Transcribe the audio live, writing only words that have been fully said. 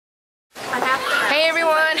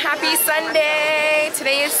Happy Sunday!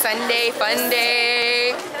 Today is Sunday, fun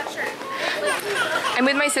day. I'm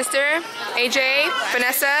with my sister, AJ,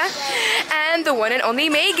 Vanessa, and the one and only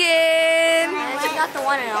Megan. I got the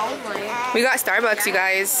one and only. We got Starbucks, you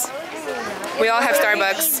guys. We all have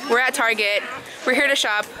Starbucks. We're at Target. We're here to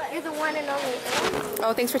shop. You're the one and only.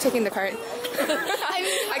 Oh, thanks for taking the cart.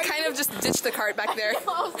 I kind of just ditched the cart back there.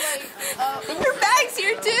 I was like, your bag's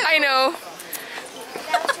here too. I know.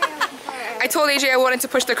 I told AJ I wanted to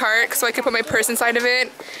push the cart so I could put my purse inside of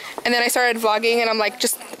it. And then I started vlogging and I'm like,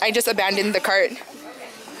 I just abandoned the cart.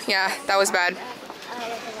 Yeah, that was bad.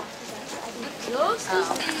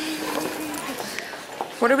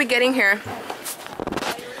 What are we getting here?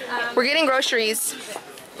 We're getting groceries.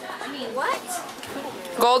 What?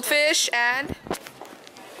 Goldfish and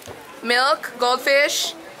milk,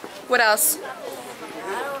 goldfish. What else?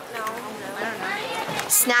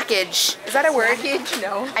 Snackage. Is that a word?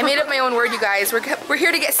 No. I made up my own word, you guys. We're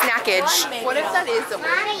here to get snackage. What if that is a word?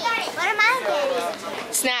 What am I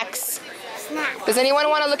getting? Snacks. Snack. Does anyone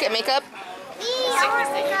want to look at makeup?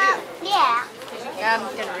 Yeah. Yeah,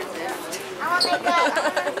 I'm gonna resist. I want makeup.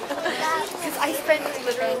 Because I spent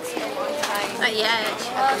literally a long time. Not yet.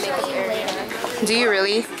 At the makeup area. Do you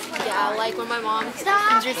really? Yeah, like when my mom just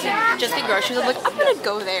did groceries, I'm like, I'm gonna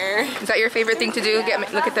go there. Is that your favorite thing to do?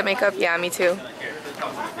 Look at the makeup? Yeah, me too.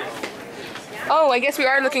 Oh, I guess we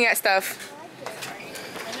are looking at stuff.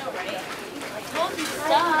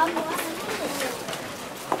 I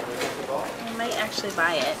might actually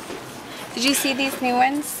buy it. Did you see these new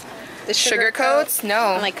ones? The Sugar coats?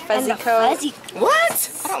 No. And like fuzzy coat.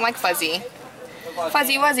 What? I don't like fuzzy.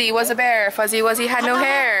 Fuzzy Wuzzy was a bear. Fuzzy Wuzzy had no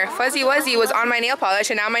hair. Fuzzy Wuzzy was on my nail polish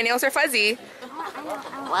and now my nails are fuzzy.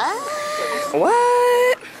 What?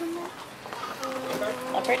 What?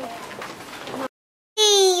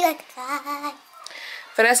 Like that.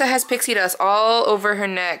 Vanessa has pixie dust all over her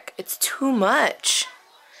neck. It's too much.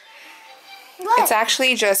 What? It's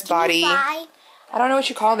actually just body. I don't know what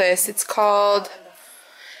you call this. It's called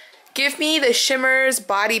Give Me the Shimmers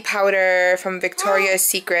Body Powder from Victoria's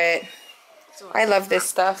Secret. I love this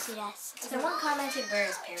stuff. Yes. Someone commented where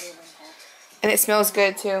is Perry went. And it smells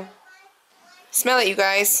good too. Smell it, you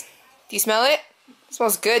guys. Do you smell it? It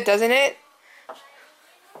smells good, doesn't it?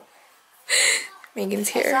 Megan's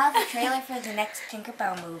I here. saw the trailer for the next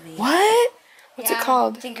Tinkerbell movie. What? What's it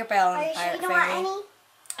called? Tinkerbell Are and you sure Pirate you don't want Fairy. any?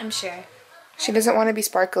 I'm sure. She doesn't want to be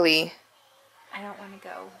sparkly. I don't want to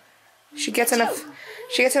go. She gets enough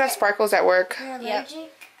sparkles at work. You're Yep.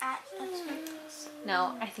 allergic at sparkles?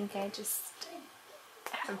 No, I think I just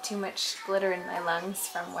have too much glitter in my lungs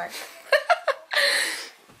from work.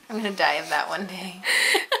 I'm gonna die of that one day.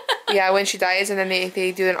 Yeah, when she dies and then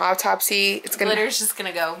they do an autopsy, it's gonna Glitter's just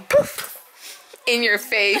gonna go poof in your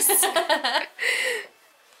face.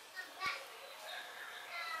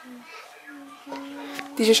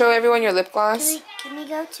 Did you show everyone your lip gloss? Can we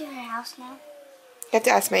go to her house now? You have to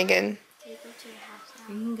ask Megan. Can we go to her house now?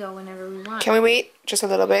 We can go whenever we want. Can we wait just a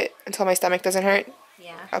little bit until my stomach doesn't hurt?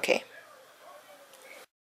 Yeah. Okay.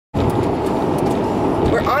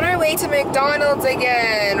 We're on our way to McDonald's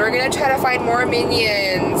again. We're gonna try to find more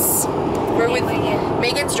Minions. We're with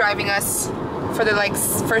Megan's driving us for the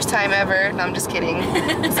first time ever. No, I'm just kidding.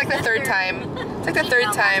 It's like the third time. It's like the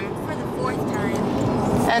third time. For the fourth time.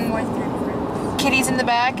 And Kitty's in the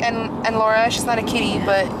back, and Laura. She's not a kitty,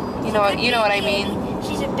 but you know what I mean.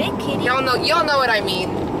 She's a big kitty. Y'all know what I mean.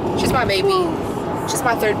 She's my baby. She's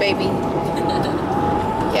my third baby.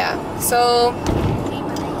 Yeah. So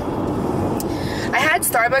I had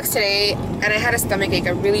Starbucks today, and I had a stomach ache,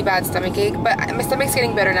 a really bad stomach ache. But my stomach's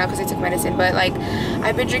getting better now because I took medicine. But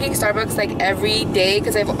I've been drinking Starbucks every day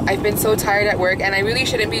because I've been so tired at work, and I really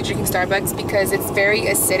shouldn't be drinking Starbucks because it's very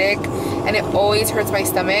acidic, and it always hurts my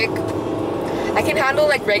stomach. I can handle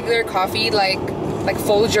regular coffee, like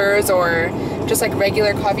Folgers, or just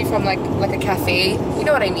regular coffee from like a cafe. You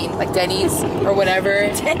know what I mean? Like Denny's or whatever.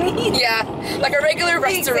 Denny's? Yeah, like a regular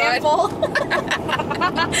restaurant.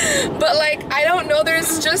 But I don't know,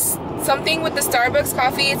 there's just something with the Starbucks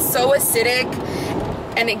coffee. It's so acidic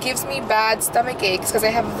and it gives me bad stomach aches because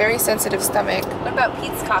I have a very sensitive stomach. What about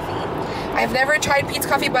Pete's coffee? I've never tried Pete's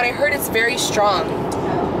coffee, but I heard it's very strong.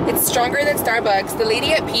 It's stronger than Starbucks. The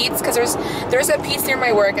lady at Pete's, because there's a Pete's near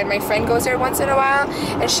my work and my friend goes there once in a while,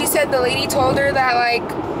 and she said the lady told her that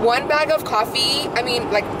one bag of coffee,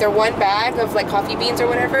 their one bag of coffee beans or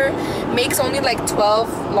whatever, makes only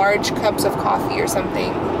 12 large cups of coffee or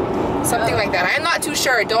something. Something like that. I'm not too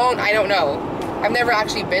sure. I don't know. I've never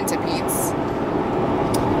actually been to Pete's.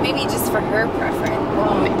 Maybe just for her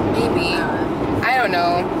preference. Maybe. I don't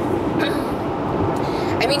know.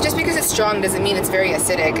 I mean, just because it's strong doesn't mean it's very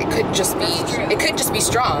acidic. It could just be. It could just be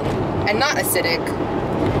strong and not acidic.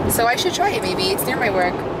 So I should try it. Maybe it's near my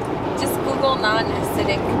work. Just Google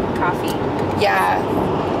non-acidic coffee. Yeah.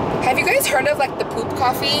 Have you guys heard of like the poop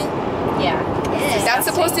coffee? Yeah. That's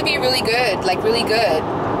supposed to be really good. Like really good.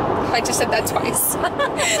 I just said that twice.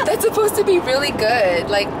 That's supposed to be really good.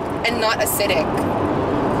 Like and not acidic.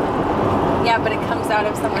 Yeah, but it comes out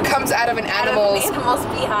of someone. It comes out of an animal's.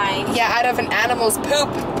 Behind. Yeah, out of an animal's poop.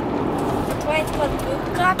 That's why it's called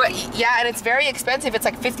poop coffee. But yeah, and it's very expensive. It's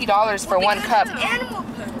like $50 for one cup. Animal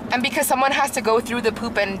poop. And because someone has to go through the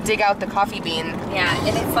poop and dig out the coffee bean. Yeah,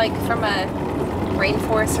 and it's like from a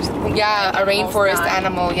rainforest or something. Yeah, a rainforest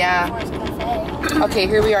animal. Yeah. Okay,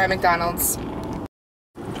 here we are at McDonald's.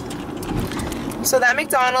 So that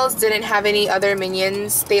McDonald's didn't have any other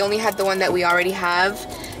Minions. They only had the one that we already have.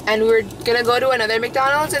 And we were gonna go to another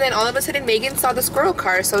McDonald's, and then all of a sudden Megan saw the squirrel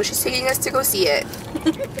car, so she's taking us to go see it.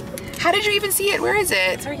 How did you even see it? Where is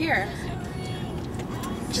it? It's right here.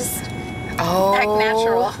 Just Oh, act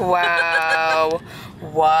natural. Wow.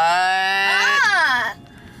 What? Ah!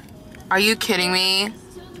 Are you kidding me?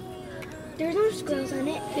 There's no squirrels on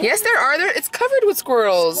it. Yes, there are. It's covered with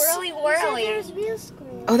squirrels. Swirly whirly. There's real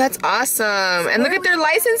squirrels. Oh, that's awesome. And look at their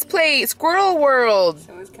license plate. Squirrel World.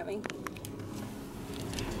 someone's coming.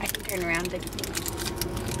 I can turn around.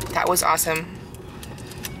 That was awesome.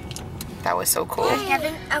 That was so cool.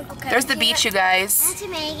 Kevin, Uncle Kevin. There's the beach, you guys. Auntie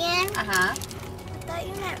Megan. Uh-huh. I thought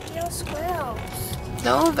you meant real squirrels.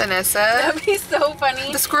 No, Vanessa. That'd be so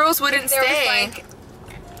funny. The squirrels wouldn't There stay. was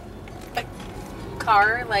like a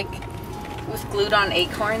car like was glued on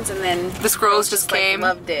acorns, and then The squirrels just came.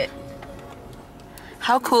 Like, loved it.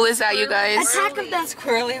 How cool is that, you guys? Attack of the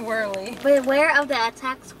Squirrely whirly. Beware of the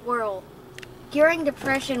attack squirrel. Curing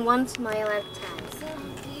depression, 1 smile at a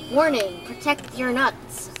time. Warning, protect your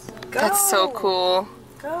nuts. That's so cool.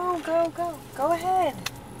 Go, go, go. Go ahead.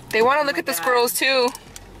 They want to look at the squirrels too.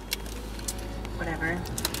 Whatever.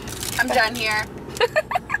 I'm done here.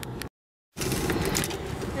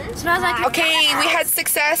 Smells like Okay, we had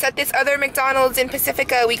success at this other McDonald's in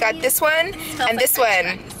Pacifica. We got this one and this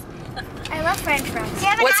one. I love French fries.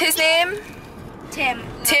 What's his name? Tim.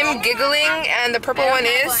 Tim Giggling, and the purple one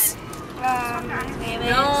is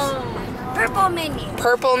No. Purple minion.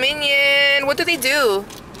 Purple Minion. What do they do?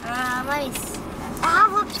 Let me see. I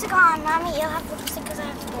have lipstick on. Mommy, you'll have lipstick because I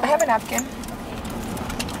have to blow. I have a napkin.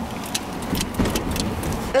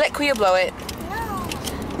 Let Kuya blow it. No.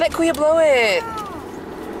 Let Kuya blow it.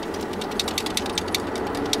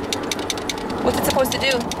 What's it supposed to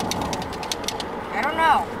do? I don't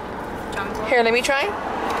know. Here, let me try.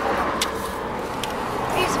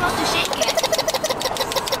 You're supposed to shake it.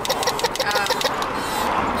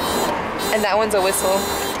 And that one's a whistle.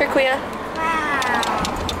 Here, Kuya. Wow.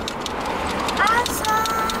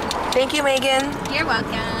 Awesome. Thank you, Megan. You're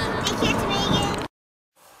welcome. Thank you, Megan.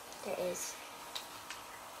 There is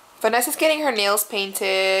Vanessa's getting her nails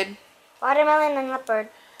painted. watermelon and leopard.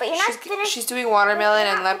 But you're not finished. She's doing watermelon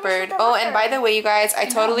and leopard. Oh, and by the way, you guys, I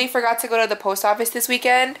totally forgot to go to the post office this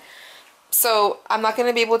weekend. So I'm not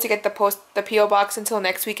gonna be able to get the PO box until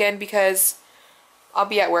next weekend because I'll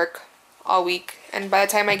be at work all week, and by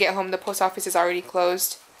the time I get home, the post office is already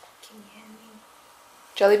closed. Can you hand me?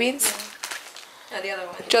 Jelly beans? No, the other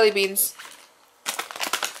one. Jelly beans.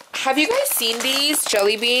 Have you guys seen these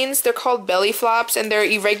jelly beans? They're called belly flops, and they're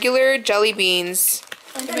irregular jelly beans.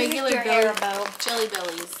 Regular jelly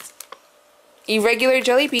bellies. Irregular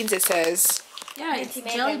jelly beans, it says. Yeah, it's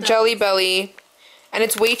jelly bellies. Jelly belly, and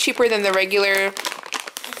it's way cheaper than the regular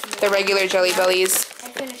jelly bellies.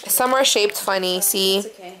 Some are shaped funny. See? It's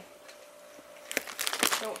okay.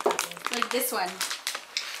 Like this one.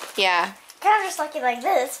 Yeah. Kind of just like it like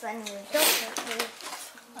this, but you don't hurt me.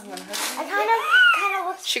 I'm gonna hurt I kind of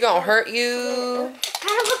looks. She gonna hurt you.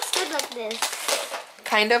 Kind of looks good like this.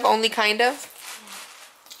 Kind of, only kind of.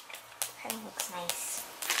 Kind of looks nice.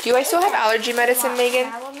 Do I still have allergy medicine,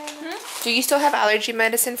 Megan? Watermelon. Do you still have allergy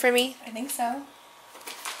medicine for me? I think so.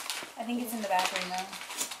 I think it's in the bathroom now.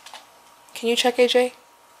 Can you check, AJ?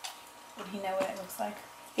 Would he know what it looks like?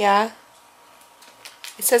 Yeah.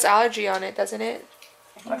 It says allergy on it, doesn't it?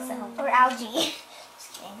 I think so. Or algae.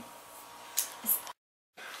 Just kidding.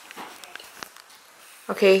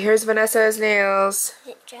 Okay, here's Vanessa's nails. Is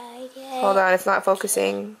it dried yet? Hold on, it's not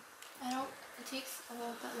focusing. It takes a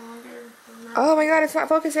little bit longer. Oh my god, it's not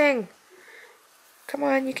focusing. Come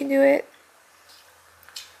on, you can do it.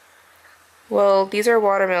 Well, these are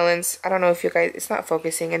watermelons. I don't know if you guys, it's not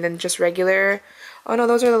focusing. And then just regular. Oh no,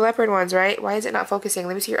 those are the leopard ones, right? Why is it not focusing?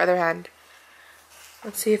 Let me see your other hand.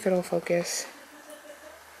 Let's see if it'll focus.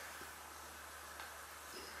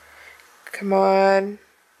 Come on.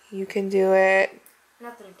 You can do it.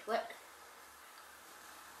 Nothing into it.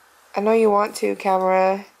 I know you want to,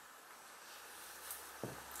 camera.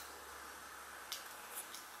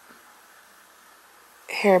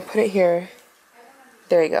 Here, put it here.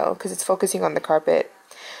 There you go, because it's focusing on the carpet.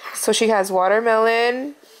 So she has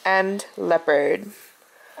watermelon and leopard.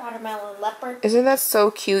 Watermelon leopard. Isn't that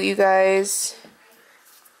so cute, you guys?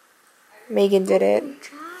 Megan did it.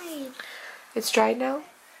 Try. It's dried now?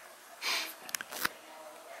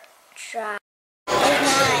 Try.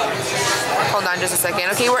 Hold on just a second.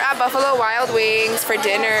 Okay, we're at Buffalo Wild Wings for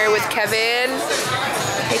dinner with Kevin.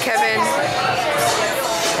 Hey, Kevin.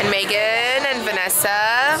 And Megan and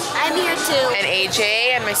Vanessa. I'm here too. And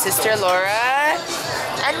AJ and my sister Laura.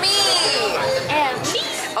 And me. And me.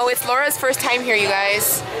 Oh, it's Laura's first time here, you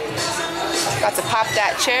guys. Got to pop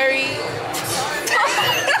that cherry.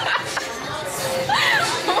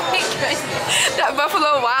 Oh my goodness. That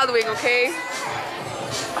Buffalo Wild Wing, okay?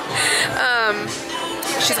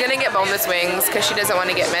 She's gonna get boneless wings because she doesn't want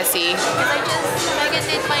to get messy. Megan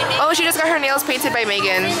did my name. Oh, she just got her nails painted by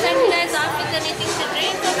Megan. Send you guys off with anything to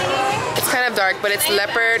drink over here. It's kind of dark, but it's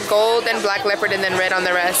leopard, gold, and black leopard, and then red on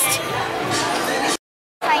the rest.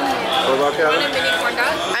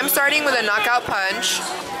 I'm starting with a knockout punch.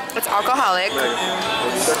 It's alcoholic.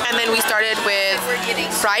 And then we started with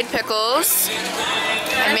fried pickles.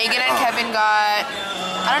 And Megan and Kevin got,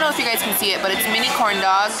 I don't know if you guys can see it, but it's mini corn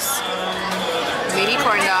dogs. Mini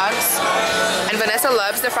corn dogs. And Vanessa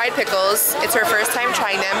loves the fried pickles. It's her first time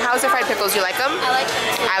trying them. How's the fried pickles? You like them? I like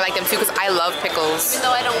them. I like them too because I love pickles. Even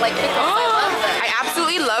though I don't like pickles, I love them. I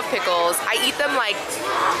absolutely love pickles. I eat them like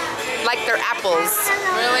they're apples.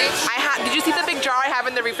 Really? Did you see the big jar I have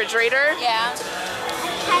in the refrigerator? Yeah.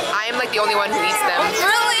 I am like the only one who eats them.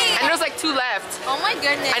 Really? And there's like 2 left. Oh my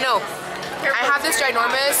goodness. I know. I have this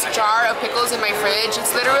ginormous jar of pickles in my fridge.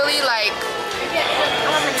 It's literally like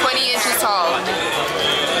 20 inches tall.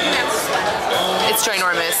 It's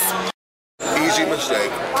ginormous. Easy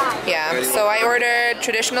mistake. Yeah, so I ordered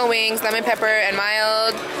traditional wings, lemon pepper, and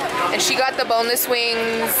mild. And she got the boneless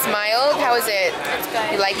wings mild. How is it? It's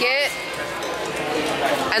good. You like it?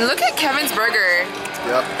 And look at Kevin's burger.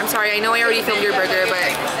 Yep. I'm sorry, I know I already filmed your burger, but...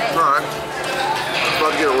 Alright. It's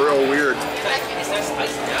about to get real weird.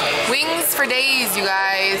 Wings for days, you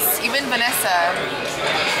guys. Even Vanessa.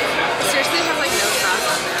 Seriously, have like no sauce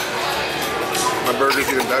on them. My burger's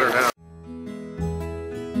getting better now.